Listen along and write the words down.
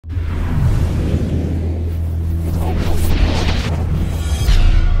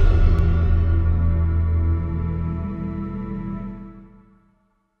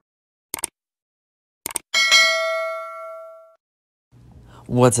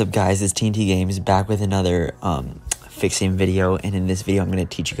What's up, guys? It's TNT Games back with another fixing video, and in this video I'm going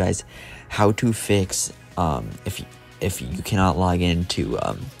to teach you guys how to fix if you cannot log into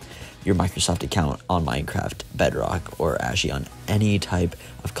your Microsoft account on Minecraft, Bedrock, or actually on any type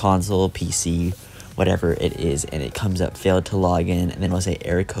of console, PC, whatever it is, and it comes up failed to log in, and then it'll say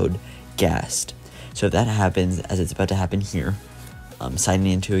error code Ghast. So if that happens, as it's about to happen here,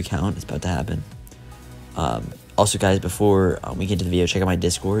 signing into account is about to happen. Also, guys, before we get into the video, check out my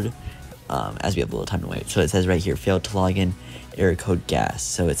Discord, as we have a little time to wait. So it says right here, failed to log in, error code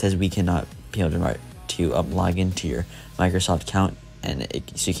Ghast. So it says we cannot be able to log into your Microsoft account, and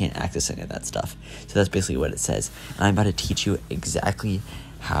so you can't access any of that stuff. So that's basically what it says. And I'm about to teach you exactly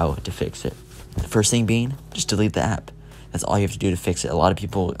how to fix it. The first thing being, just delete the app. That's all you have to do to fix it. A lot of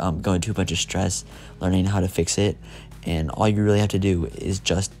people go into a bunch of stress learning how to fix it, and all you really have to do is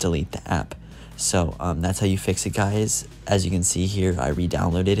just delete the app. So that's how you fix it, guys. As you can see here, I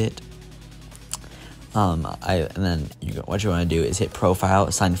re-downloaded it. And then what you want to do is hit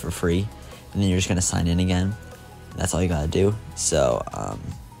profile, sign in for free, and then you're just gonna sign in again. That's all you gotta do. So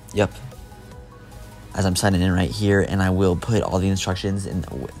yep. As I'm signing in right here, and I will put all the instructions in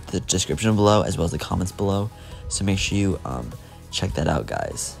the description below as well as the comments below. So make sure you check that out,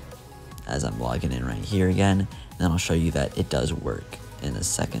 guys. As I'm logging in right here again, and then I'll show you that it does work in a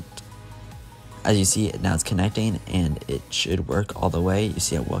second. As you see, now it's connecting, and it should work all the way. You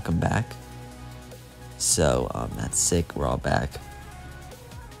see, welcome back. So that's sick. We're all back.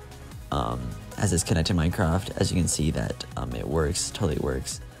 As it's connected to Minecraft, as you can see that it works, totally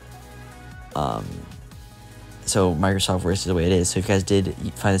works. So Microsoft works the way it is. So if you guys did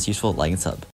find this useful, like and sub.